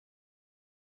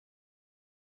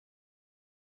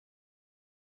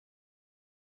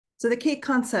So the key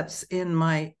concepts in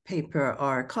my paper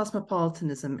are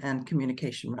cosmopolitanism and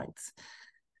communication rights.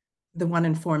 The one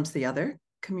informs the other.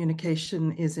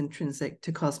 Communication is intrinsic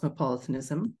to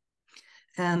cosmopolitanism,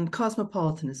 and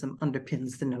cosmopolitanism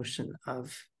underpins the notion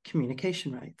of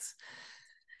communication rights.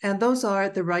 And those are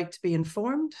the right to be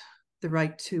informed, the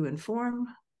right to inform,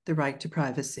 the right to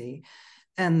privacy,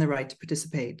 and the right to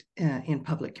participate in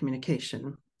public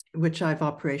communication, which I've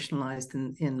operationalized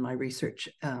in my research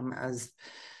as,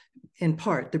 in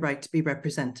part, the right to be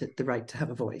represented, the right to have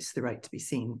a voice, the right to be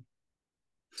seen.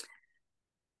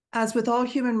 As with all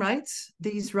human rights,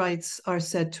 these rights are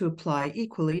said to apply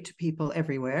equally to people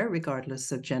everywhere,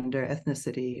 regardless of gender,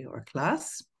 ethnicity, or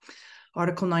class.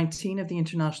 Article 19 of the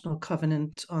International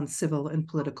Covenant on Civil and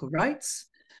Political Rights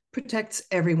protects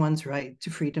everyone's right to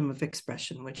freedom of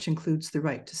expression, which includes the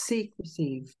right to seek,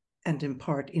 receive, and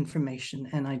impart information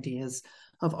and ideas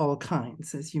of all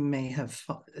kinds. As you may have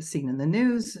seen in the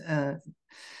news,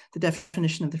 the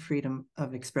definition of the freedom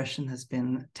of expression has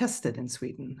been tested in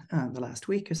Sweden the last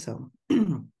week or so.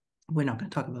 We're not going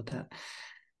to talk about that.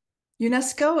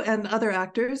 UNESCO and other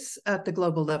actors at the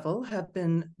global level have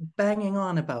been banging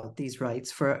on about these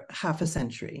rights for half a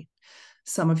century.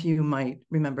 Some of you might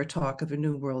remember talk of a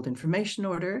New World Information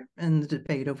Order and the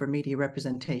debate over media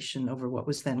representation over what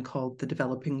was then called the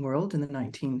developing world in the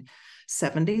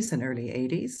 1970s and early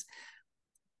 80s.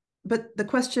 But the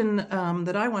question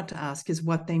that I want to ask is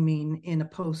what they mean in a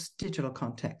post-digital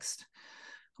context,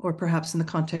 or perhaps in the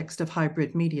context of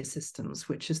hybrid media systems,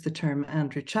 which is the term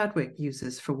Andrew Chadwick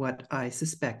uses for what I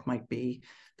suspect might be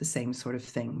the same sort of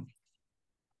thing.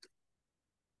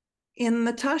 In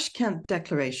the Tashkent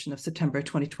Declaration of September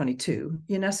 2022,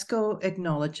 UNESCO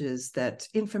acknowledges that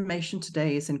information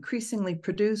today is increasingly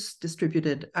produced,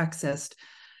 distributed, accessed,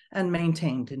 and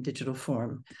maintained in digital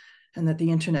form, and that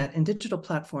the internet and digital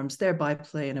platforms thereby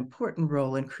play an important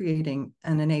role in creating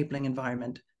an enabling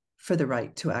environment for the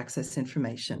right to access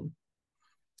information.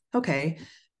 Okay,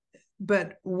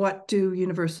 but what do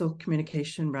universal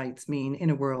communication rights mean in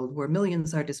a world where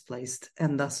millions are displaced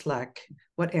and thus lack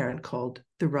what Arendt called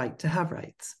the right to have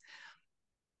rights?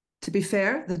 To be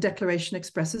fair, the Declaration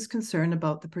expresses concern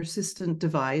about the persistent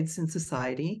divides in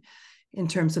society in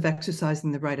terms of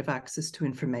exercising the right of access to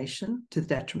information to the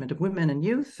detriment of women and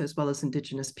youth, as well as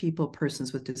Indigenous people,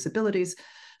 persons with disabilities,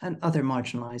 and other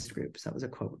marginalized groups. That was a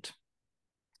quote.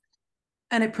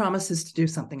 And it promises to do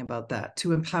something about that,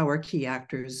 to empower key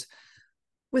actors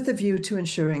with a view to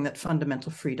ensuring that fundamental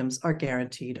freedoms are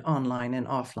guaranteed online and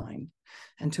offline,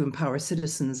 and to empower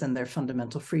citizens and their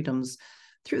fundamental freedoms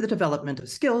through the development of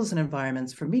skills and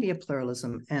environments for media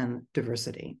pluralism and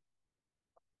diversity.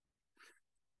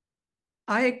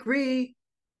 I agree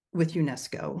with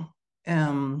UNESCO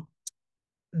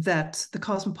that the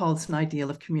cosmopolitan ideal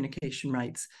of communication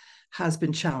rights has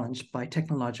been challenged by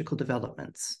technological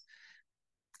developments,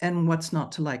 and what's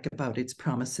not to like about its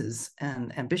promises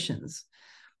and ambitions.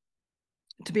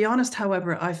 To be honest,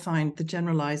 however, I find the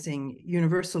generalizing,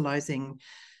 universalizing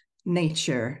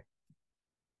nature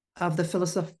of the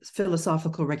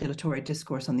philosophical regulatory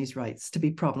discourse on these rights to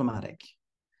be problematic.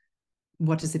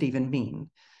 What does it even mean?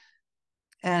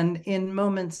 And in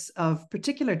moments of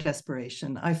particular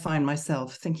desperation, I find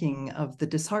myself thinking of the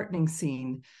disheartening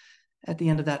scene at the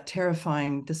end of that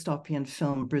terrifying dystopian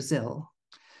film, Brazil.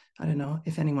 I don't know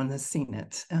if anyone has seen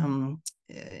it.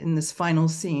 In this final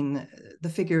scene, the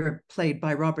figure played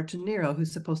by Robert De Niro,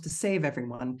 who's supposed to save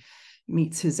everyone,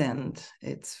 meets his end.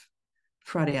 It's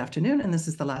Friday afternoon, and this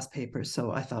is the last paper,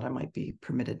 so I thought I might be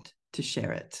permitted to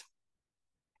share it.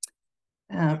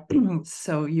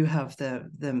 So you have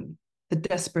the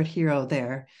desperate hero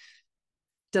there,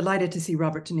 delighted to see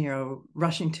Robert De Niro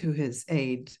rushing to his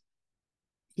aid.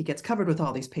 He gets covered with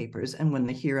all these papers, and when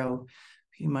the hero,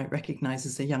 you might recognize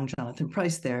as a young Jonathan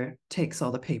Pryce there, takes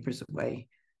all the papers away,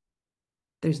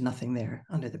 there's nothing there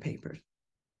under the paper.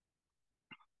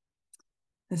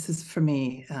 This is, for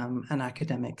me, an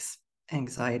academic's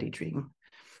anxiety dream.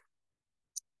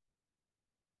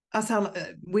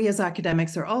 We as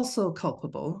academics are also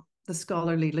culpable. The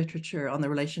scholarly literature on the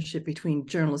relationship between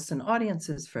journalists and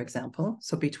audiences, for example,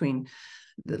 so between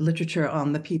the literature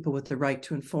on the people with the right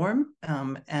to inform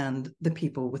and the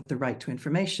people with the right to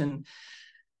information,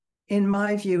 in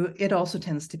my view, it also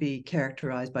tends to be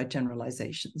characterized by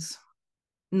generalizations,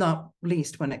 not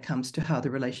least when it comes to how the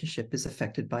relationship is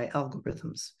affected by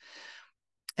algorithms.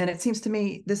 And it seems to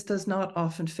me this does not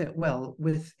often fit well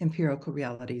with empirical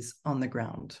realities on the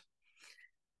ground.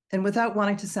 And without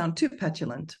wanting to sound too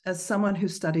petulant, as someone who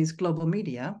studies global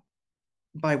media,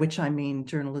 by which I mean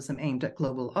journalism aimed at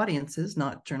global audiences,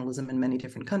 not journalism in many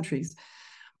different countries,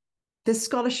 This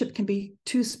scholarship can be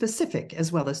too specific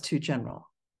as well as too general.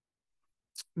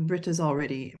 Britta's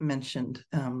already mentioned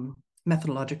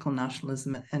methodological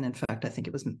nationalism, and in fact, I think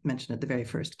it was mentioned at the very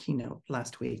first keynote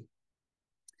last week.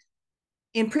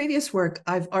 In previous work,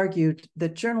 I've argued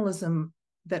that journalism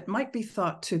that might be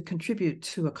thought to contribute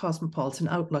to a cosmopolitan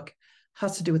outlook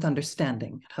has to do with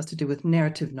understanding. It has to do with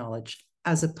narrative knowledge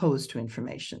as opposed to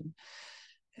information.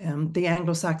 The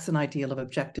Anglo-Saxon ideal of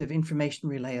objective information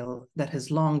relayal that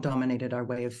has long dominated our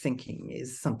way of thinking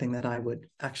is something that I would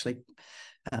actually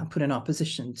put in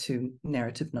opposition to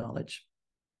narrative knowledge.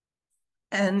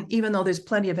 And even though there's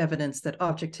plenty of evidence that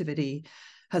objectivity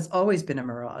has always been a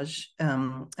mirage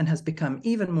and has become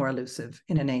even more elusive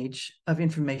in an age of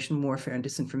information warfare and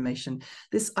disinformation,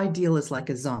 this ideal is like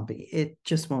a zombie. It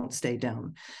just won't stay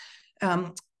down.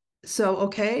 So,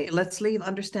 okay, let's leave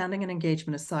understanding and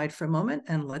engagement aside for a moment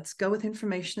and let's go with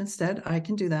information instead. I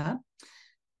can do that.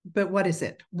 But what is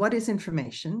it? What is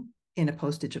information in a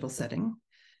post-digital setting?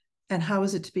 And how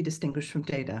is it to be distinguished from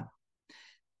data?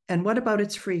 And what about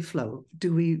its free flow?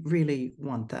 Do we really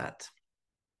want that?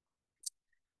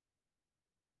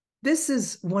 This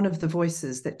is one of the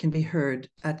voices that can be heard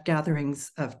at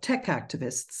gatherings of tech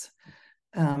activists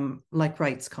like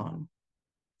ReDICo.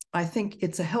 I think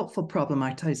it's a helpful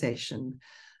problematization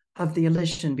of the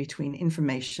elision between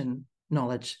information,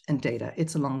 knowledge, and data.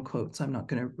 It's a long quote, so I'm not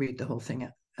going to read the whole thing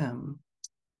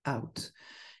out.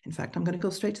 In fact, I'm going to go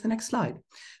straight to the next slide.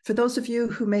 For those of you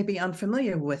who may be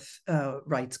unfamiliar with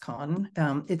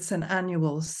ReDICo, it's an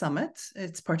annual summit.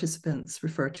 Its participants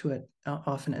refer to it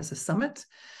often as a summit,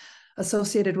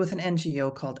 associated with an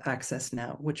NGO called Access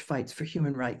Now, which fights for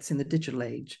human rights in the digital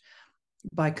age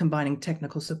by combining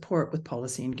technical support with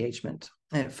policy engagement.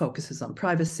 And it focuses on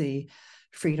privacy,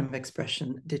 freedom of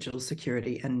expression, digital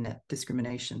security, and net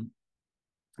discrimination.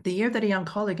 The year that a young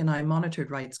colleague and I monitored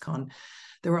ReDICo,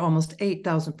 there were almost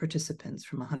 8,000 participants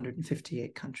from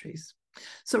 158 countries.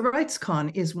 So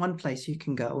ReDICo is one place you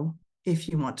can go if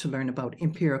you want to learn about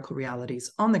empirical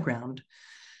realities on the ground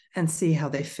and see how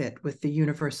they fit with the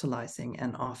universalizing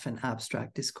and often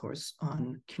abstract discourse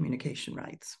on communication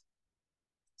rights.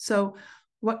 So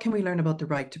what can we learn about the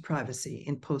right to privacy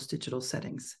in post-digital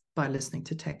settings by listening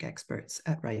to tech experts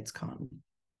at ReDICo?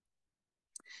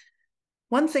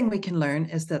 One thing we can learn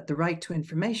is that the right to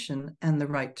information and the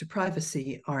right to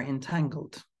privacy are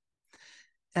entangled,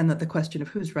 and that the question of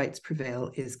whose rights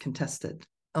prevail is contested,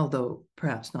 although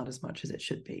perhaps not as much as it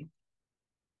should be.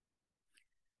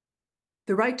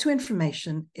 The right to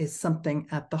information is something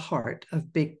at the heart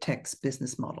of big tech's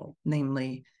business model,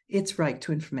 namely its right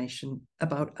to information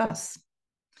about us.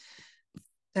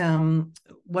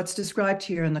 What's described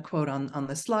here in the quote on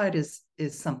the slide is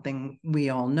something we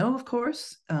all know, of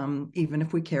course, even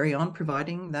if we carry on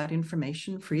providing that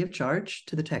information free of charge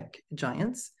to the tech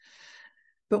giants.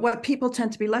 But what people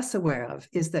tend to be less aware of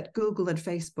is that Google and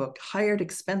Facebook hired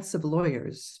expensive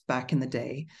lawyers back in the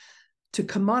day to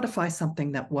commodify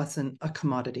something that wasn't a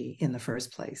commodity in the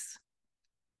first place,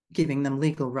 giving them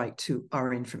legal right to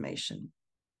our information.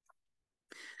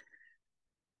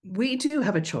 We do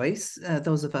have a choice,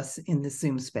 those of us in the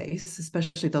Zoom space,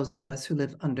 especially those of us who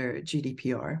live under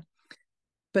GDPR.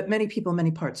 But many people, many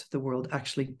parts of the world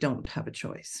actually don't have a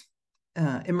choice.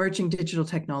 Emerging digital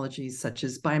technologies such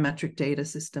as biometric data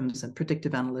systems and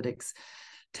predictive analytics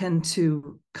tend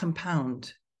to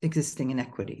compound existing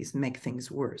inequities, make things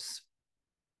worse.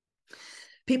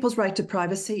 People's right to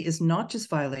privacy is not just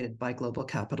violated by global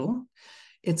capital,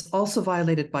 it's also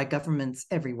violated by governments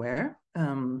everywhere.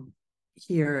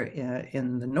 Here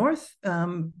in the North,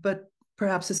 but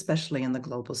perhaps especially in the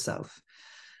global South.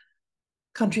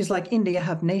 Countries like India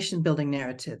have nation-building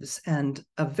narratives and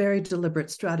a very deliberate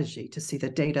strategy to see the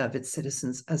data of its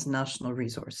citizens as national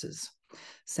resources,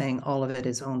 saying all of it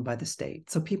is owned by the state.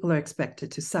 So people are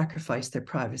expected to sacrifice their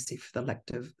privacy for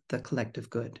the collective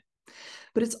good.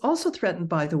 But it's also threatened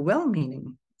by the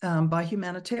well-meaning, by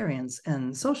humanitarians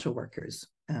and social workers,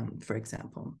 for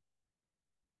example.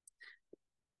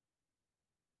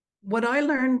 What I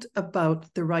learned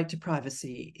about the right to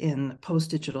privacy in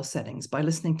post-digital settings by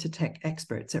listening to tech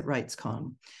experts at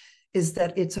ReDICo is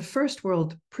that it's a first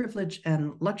world privilege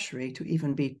and luxury to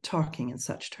even be talking in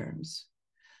such terms.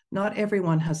 Not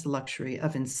everyone has the luxury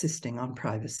of insisting on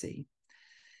privacy.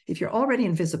 If you're already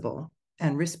invisible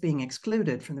and risk being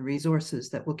excluded from the resources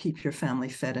that will keep your family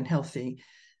fed and healthy,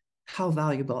 how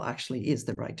valuable actually is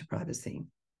the right to privacy?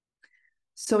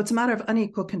 So it's a matter of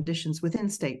unequal conditions within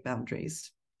state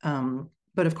boundaries.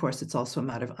 But of course, it's also a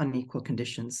matter of unequal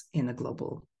conditions in a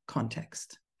global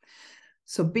context.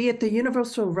 So be it the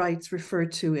universal rights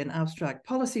referred to in abstract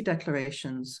policy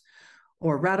declarations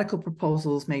or radical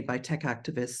proposals made by tech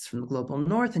activists from the global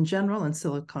north in general and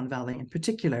Silicon Valley in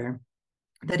particular,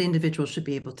 that individuals should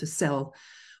be able to sell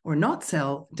or not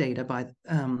sell data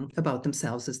about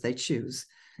themselves as they choose.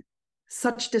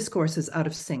 Such discourse is out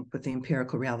of sync with the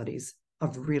empirical realities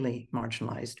of really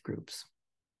marginalized groups.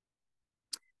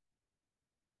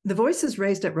 The voices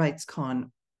raised at ReDICo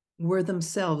were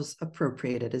themselves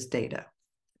appropriated as data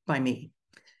by me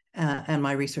and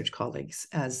my research colleagues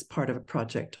as part of a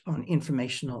project on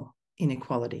informational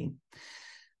inequality.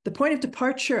 The point of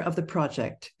departure of the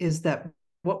project is that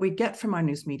what we get from our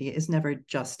news media is never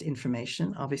just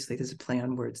information. Obviously, there's a play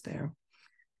on words there.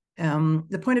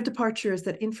 The point of departure is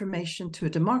that information to a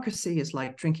democracy is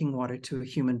like drinking water to a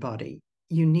human body.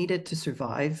 You need it to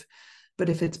survive, but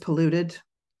if it's polluted,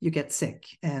 you get sick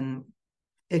and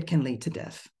it can lead to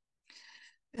death.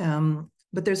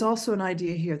 But there's also an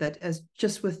idea here that as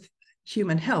just with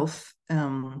human health,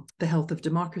 the health of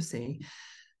democracy,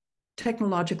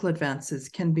 technological advances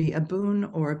can be a boon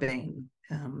or a bane.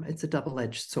 It's a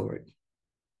double-edged sword.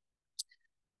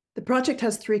 The project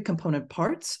has three component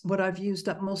parts. What I've used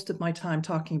up most of my time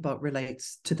talking about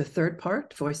relates to the third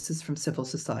part, voices from civil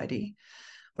society.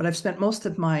 What I've spent most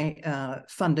of my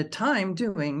funded time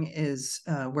doing is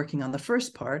working on the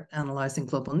first part, analyzing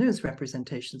global news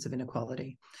representations of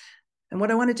inequality. And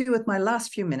what I want to do with my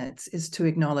last few minutes is to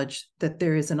acknowledge that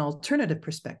there is an alternative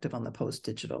perspective on the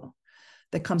post-digital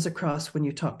that comes across when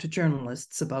you talk to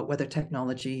journalists about whether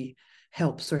technology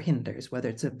helps or hinders, whether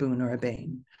it's a boon or a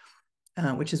bane.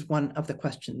 Which is one of the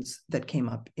questions that came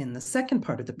up in the second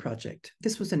part of the project.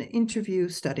 This was an interview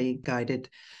study guided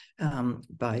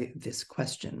by this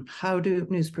question. How do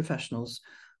news professionals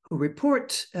who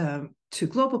report to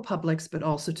global publics, but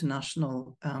also to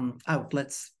national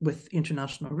outlets with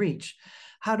international reach,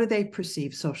 how do they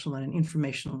perceive social and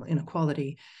informational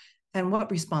inequality, and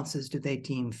what responses do they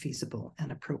deem feasible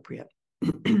and appropriate?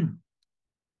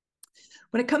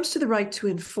 When it comes to the right to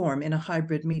inform in a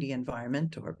hybrid media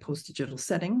environment or post-digital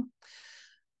setting,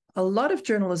 a lot of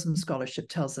journalism scholarship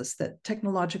tells us that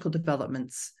technological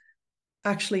developments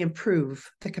actually improve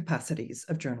the capacities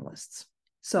of journalists.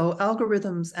 So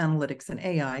algorithms, analytics, and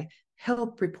AI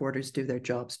help reporters do their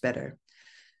jobs better.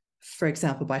 For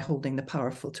example, by holding the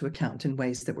powerful to account in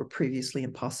ways that were previously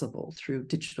impossible through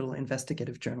digital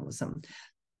investigative journalism.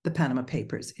 The Panama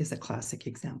Papers is a classic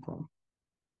example.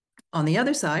 On the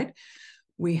other side,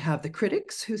 we have the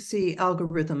critics who see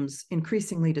algorithms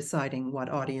increasingly deciding what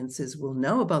audiences will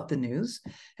know about the news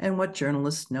and what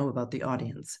journalists know about the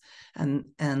audience. And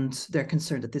they're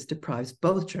concerned that this deprives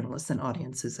both journalists and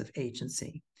audiences of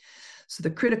agency. So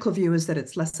the critical view is that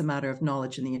it's less a matter of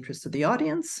knowledge in the interests of the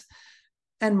audience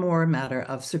and more a matter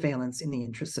of surveillance in the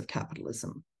interests of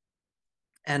capitalism.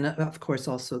 And of course,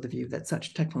 also the view that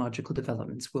such technological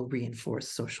developments will reinforce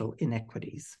social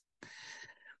inequities.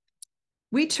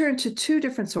 We turn to two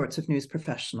different sorts of news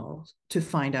professionals to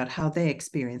find out how they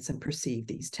experience and perceive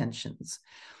these tensions.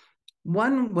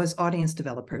 One was audience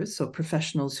developers, so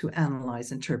professionals who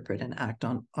analyze, interpret, and act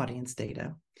on audience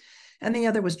data. And the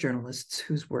other was journalists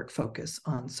whose work focus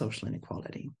on social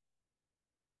inequality.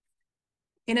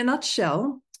 In a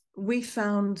nutshell, we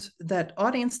found that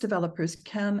audience developers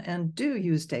can and do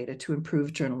use data to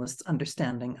improve journalists'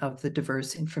 understanding of the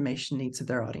diverse information needs of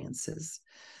their audiences.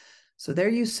 So their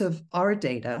use of our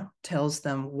data tells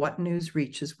them what news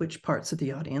reaches which parts of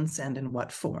the audience and in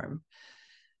what form.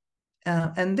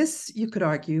 And this, you could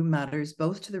argue, matters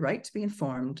both to the right to be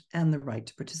informed and the right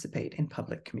to participate in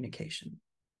public communication.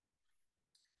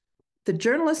 The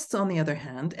journalists, on the other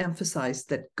hand, emphasized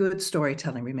that good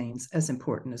storytelling remains as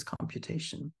important as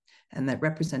computation, and that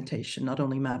representation not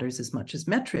only matters as much as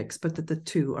metrics, but that the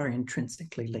two are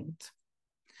intrinsically linked.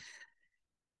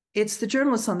 It's the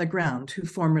journalists on the ground who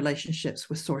form relationships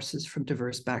with sources from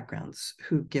diverse backgrounds,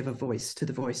 who give a voice to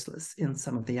the voiceless in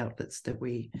some of the outlets that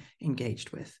we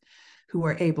engaged with, who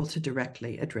are able to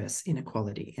directly address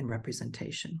inequality in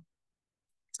representation.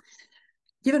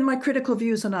 Given my critical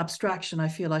views on abstraction, I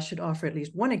feel I should offer at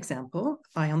least one example,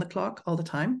 eye on the clock all the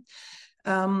time.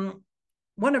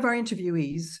 One of our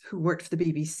interviewees who worked for the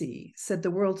BBC said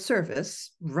the World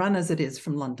Service, run as it is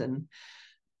from London,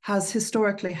 has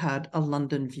historically had a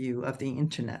London view of the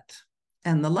internet.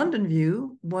 And the London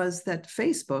view was that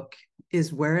Facebook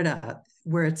is where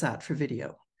it's at for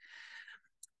video.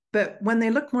 But when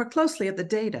they looked more closely at the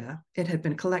data it had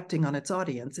been collecting on its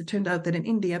audience, it turned out that in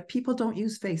India, people don't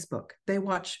use Facebook. They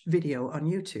watch video on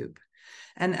YouTube.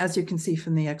 And as you can see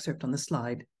from the excerpt on the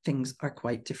slide, things are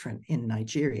quite different in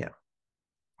Nigeria.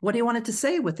 What he wanted to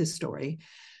say with this story,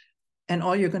 and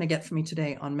all you're going to get from me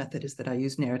today on method, is that I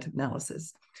use narrative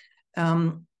analysis,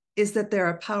 is that there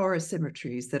are power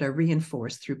asymmetries that are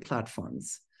reinforced through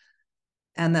platforms,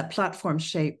 and that platforms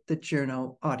shape the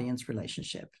journal-audience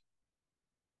relationship.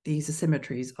 These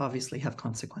asymmetries obviously have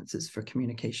consequences for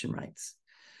communication rights.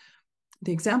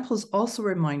 The example is also a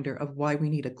reminder of why we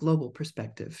need a global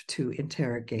perspective to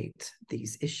interrogate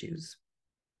these issues.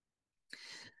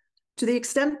 To the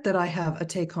extent that I have a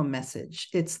take-home message,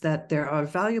 it's that there are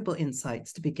valuable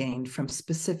insights to be gained from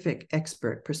specific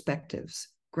expert perspectives,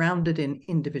 grounded in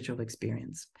individual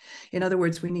experience. In other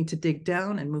words, we need to dig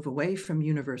down and move away from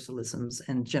universalisms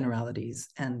and generalities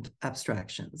and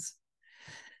abstractions.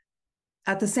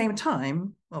 At the same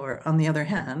time, or on the other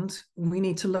hand, we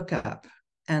need to look up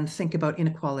and think about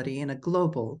inequality in a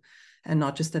global and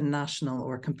not just a national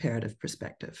or comparative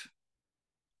perspective.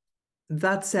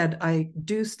 That said, I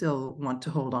do still want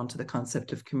to hold on to the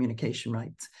concept of communication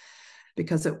rights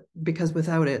because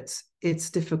without it, it's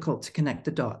difficult to connect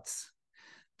the dots,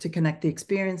 to connect the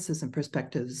experiences and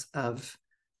perspectives of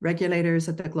regulators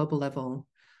at the global level,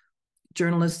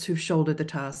 journalists who've shouldered the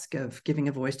task of giving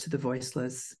a voice to the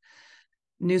voiceless,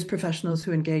 news professionals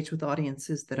who engage with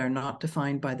audiences that are not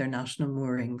defined by their national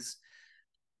moorings,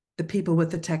 the people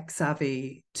with the tech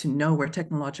savvy to know where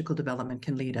technological development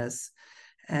can lead us,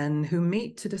 and who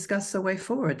meet to discuss a way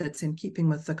forward that's in keeping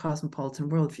with the cosmopolitan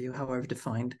worldview, however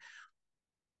defined,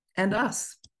 and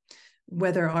us,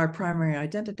 whether our primary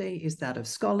identity is that of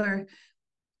scholar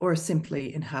or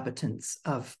simply inhabitants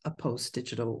of a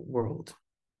post-digital world.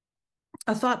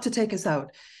 A thought to take us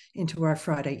out into our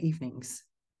Friday evenings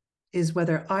is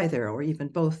whether either or even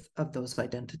both of those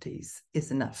identities is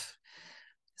enough.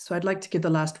 So I'd like to give the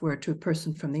last word to a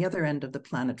person from the other end of the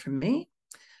planet from me,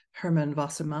 Herman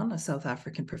Wasserman, a South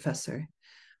African professor.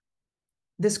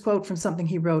 This quote from something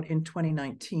he wrote in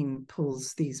 2019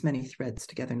 pulls these many threads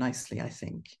together nicely, I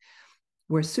think,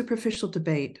 where superficial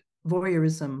debate,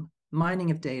 voyeurism,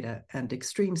 mining of data, and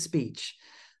extreme speech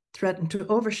threaten to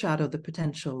overshadow the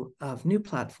potential of new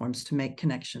platforms to make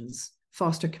connections,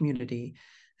 foster community,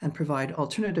 and provide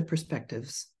alternative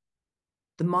perspectives.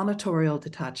 The monitorial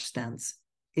detached stance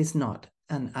is not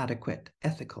an adequate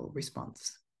ethical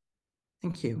response.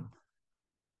 Thank you.